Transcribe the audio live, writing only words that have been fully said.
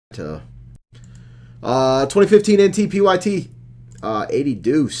to 2015 NT PYT 80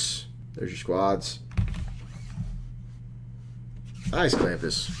 deuce. There's your squads. Nice,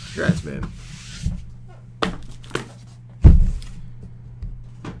 Clampus. Congrats, man.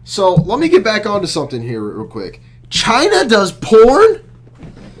 So let me get back onto something here real quick. China does porn?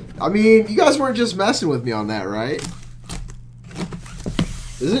 I mean, you guys weren't just messing with me on that, right?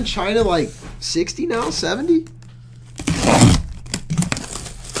 Isn't China like 60 now? 70?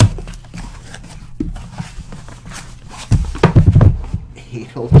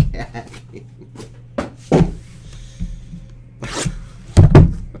 Anal capping.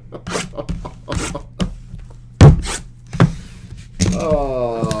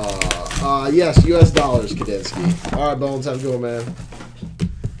 Yes, US dollars, Kadensky. Alright, Bones, how's it going, man?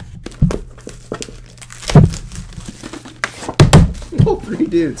 All 3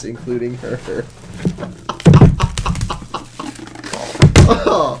 dudes, including her.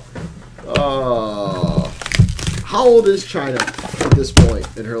 How old is China at this point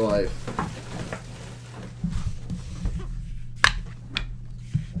in her life?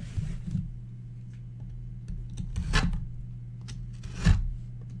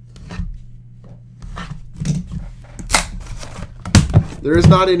 There is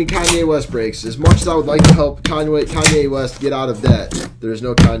not any Kanye West breaks. As much as I would like to help Kanye West get out of debt, there is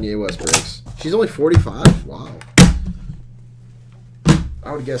no Kanye West breaks. She's only 45? Wow.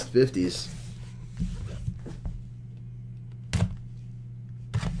 I would have guessed 50s.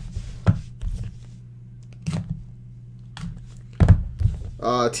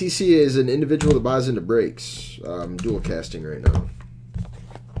 TC is an individual that buys into breaks. Dual casting right now.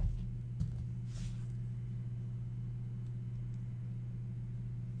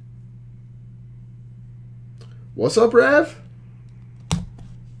 What's up, Rav?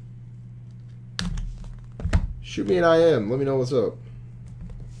 Shoot me an IM. Let me know what's up.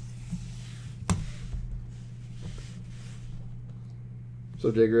 What's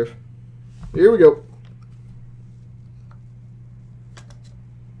up, J Griff? Here we go.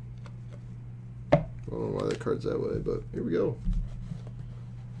 I don't know why that card's that way, but here we go.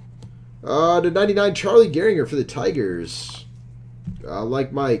 To 99, Charlie Gehringer for the Tigers.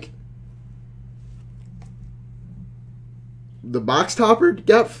 Like Mike. The box topper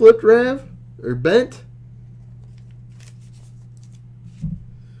got flipped, Rav? Or bent?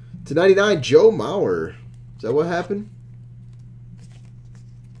 To 99, Joe Mauer. Is that what happened?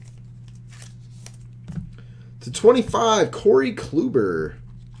 To 25, Corey Kluber.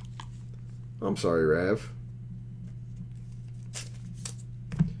 I'm sorry, Rav.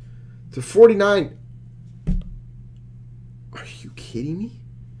 To 49. Are you kidding me?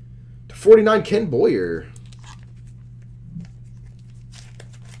 To 49, Ken Boyer.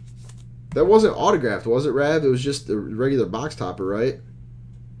 That wasn't autographed, was it, Rav? It was just the regular box topper, right?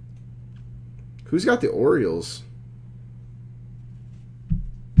 Who's got the Orioles?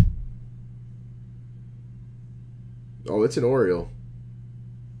 Oh, it's an Oriole.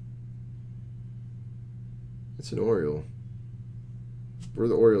 It's an Oriole. Where are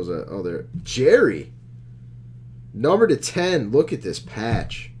the Orioles at? Oh, there. Jerry! Number to 10. Look at this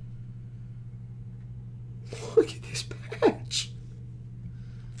patch. Look at this patch.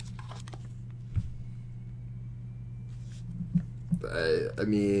 I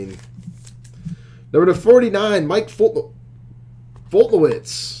mean, number to 49, Mike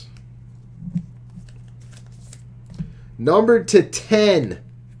Foltowitz. Number to 10,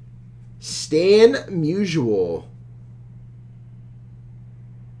 Stan Musial.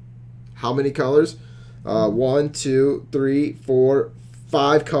 How many colors? 1, 2, 3, 4,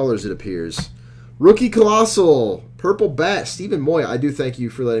 5 colors, it appears. Rookie Colossal, Purple Bat, Stephen Moya. I do thank you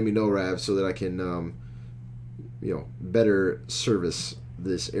for letting me know, Rav, so that I can better service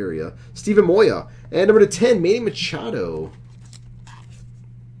this area. Stephen Moya. And number to 10, Manny Machado.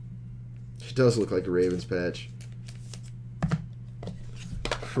 She does look like a Ravens patch.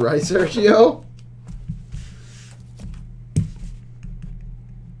 Right, Sergio?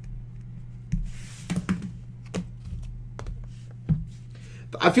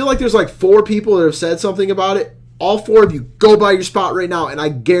 I feel like there's like 4 people that have said something about it. All 4 of you, go by your spot right now, and I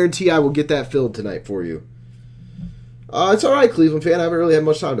guarantee I will get that filled tonight for you. It's all right, Cleveland fan. I haven't really had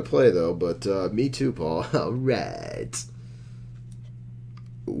much time to play, though. But me too, Paul. All right.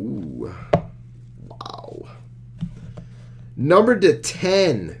 Ooh. Wow. Number to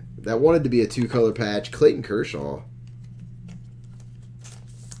 10. That wanted to be a 2-color patch. Clayton Kershaw.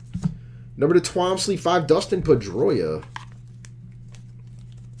 Number to Twomsley, 5, Dustin Pedroia.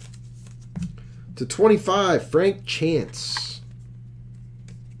 To 25, Frank Chance.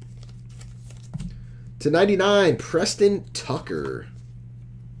 To 99, Preston Tucker.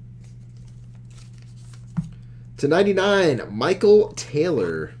 To 99, Michael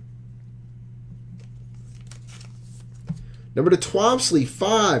Taylor. Number to Twomsley,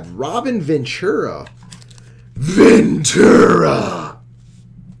 5, Robin Ventura. Ventura!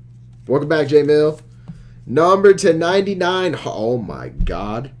 Welcome back, J-Mill. Number to 99, oh my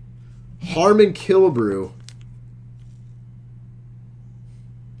God. Harmon Killebrew.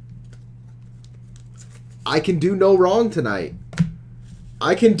 I can do no wrong tonight.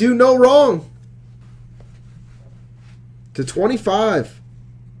 I can do no wrong. To 25,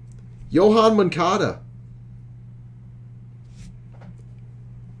 Johan Moncada.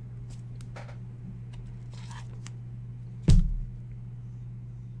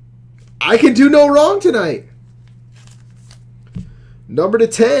 I can do no wrong tonight. Number to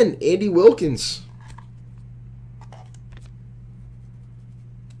 10, Andy Wilkins.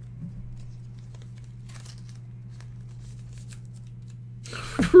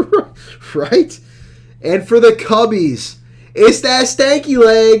 Right? And for the Cubbies, it's that stanky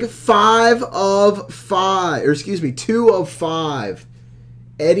leg, 5 of 5. Or excuse me, 2 of 5.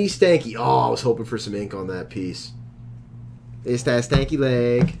 Eddie Stanky. Oh, I was hoping for some ink on that piece. It's that stanky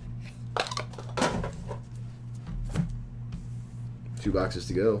leg. 2 boxes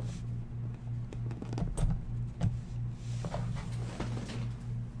to go.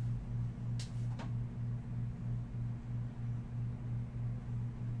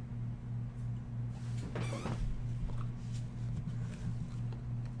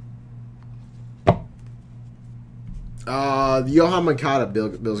 The Johan Moncada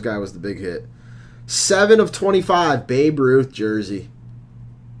Bills guy was the big hit. 7 of 25, Babe Ruth jersey.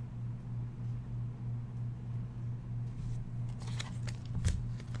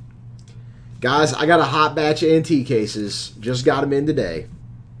 Guys, I got a hot batch of NT cases. Just got them in today.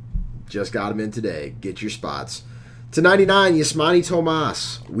 Just got them in today. Get your spots. To 99, Yasmani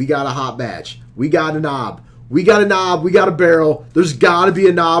Tomas. We got a hot batch. We got a knob. We got a knob. We got a barrel. There's got to be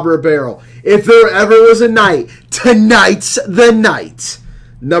a knob or a barrel. If there ever was a night, tonight's the night.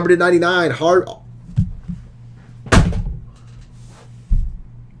 Number to 99,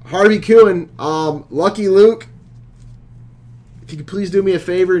 Harvey Kuhn. Lucky Luke. If you could please do me a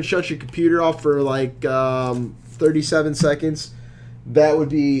favor and shut your computer off for like 37 seconds, that would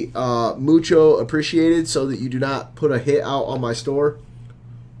be mucho appreciated so that you do not put a hit out on my store.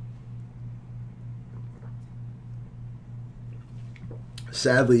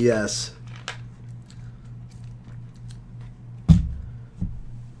 Sadly, yes.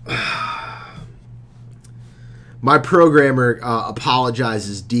 My programmer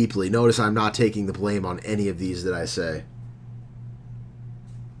apologizes deeply. Notice I'm not taking the blame on any of these that I say.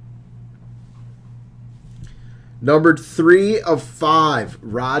 Numbered 3 of 5,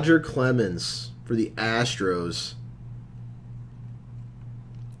 Roger Clemens for the Astros.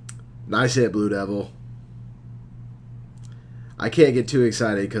 Nice hit, Blue Devil. I can't get too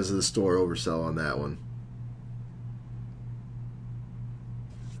excited because of the store oversell on that one.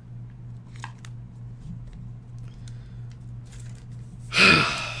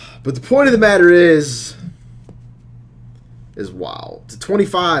 But the point of the matter is wow. To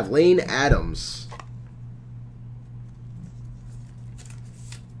 25, Lane Adams.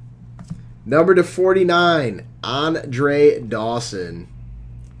 Number to 49, Andre Dawson.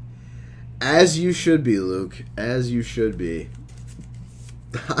 As you should be, Luke. As you should be.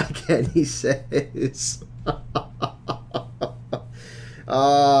 Again, he says.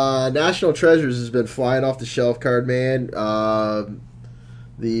 National Treasures has been flying off the shelf card, man.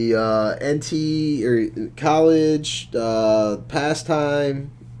 The NT or college,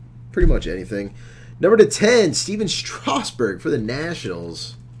 pastime, pretty much anything. Number to 10, Steven Strasburg for the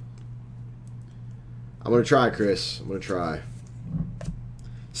Nationals. I'm going to try, Chris. I'm going to try.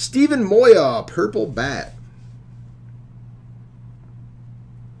 Steven Moya, purple bat.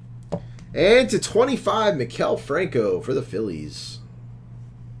 And to 25, Maikel Franco for the Phillies.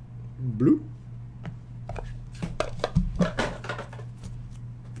 Blue.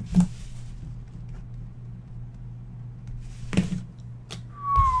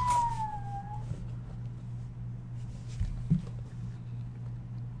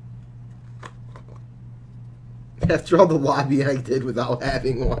 After all the lobbying I did without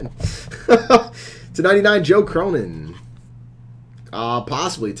having one. To 99, Joe Cronin.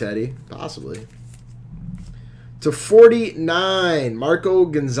 Possibly, Teddy. Possibly. To 49, Marco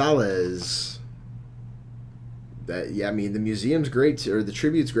Gonzalez. Yeah, I mean, the museum's great, too, or the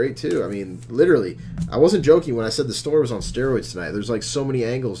tribute's great, too. I mean, literally, I wasn't joking when I said the store was on steroids tonight. There's, like, so many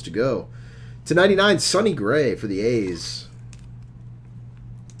angles to go. To 99, Sonny Gray for the A's.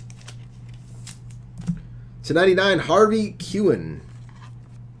 To 99, Harvey Kuhn.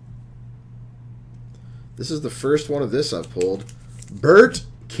 This is the first one of this I've pulled. Bert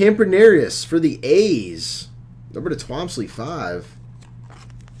Campernarius for the A's. Number to Twomsley, 5.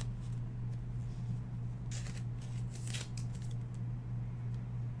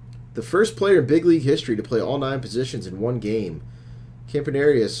 The first player in big league history to play all 9 positions in one game.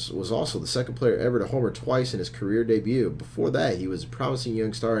 Campernarius was also the second player ever to homer twice in his career debut. Before that, he was a promising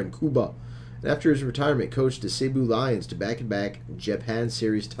young star in Cuba. And after his retirement, coached the Cebu Lions to back-to-back Japan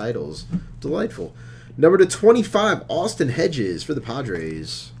Series titles. Delightful. Number to 25, Austin Hedges for the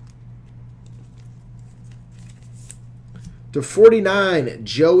Padres. To 49,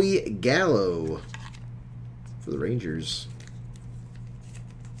 Joey Gallo for the Rangers.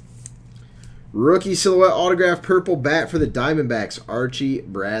 Rookie silhouette autograph purple bat for the Diamondbacks, Archie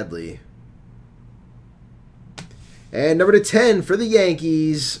Bradley. And number to 10 for the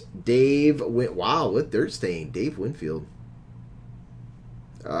Yankees, Dave wow, what dirt stain, Dave Winfield.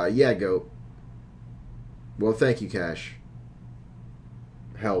 Yeah, go. Well, thank you, Cash.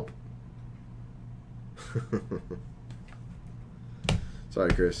 Help.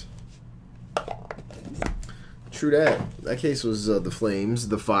 Sorry, Chris. True that. That case was the Flames,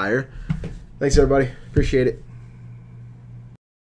 the Fire. Thanks, everybody. Appreciate it.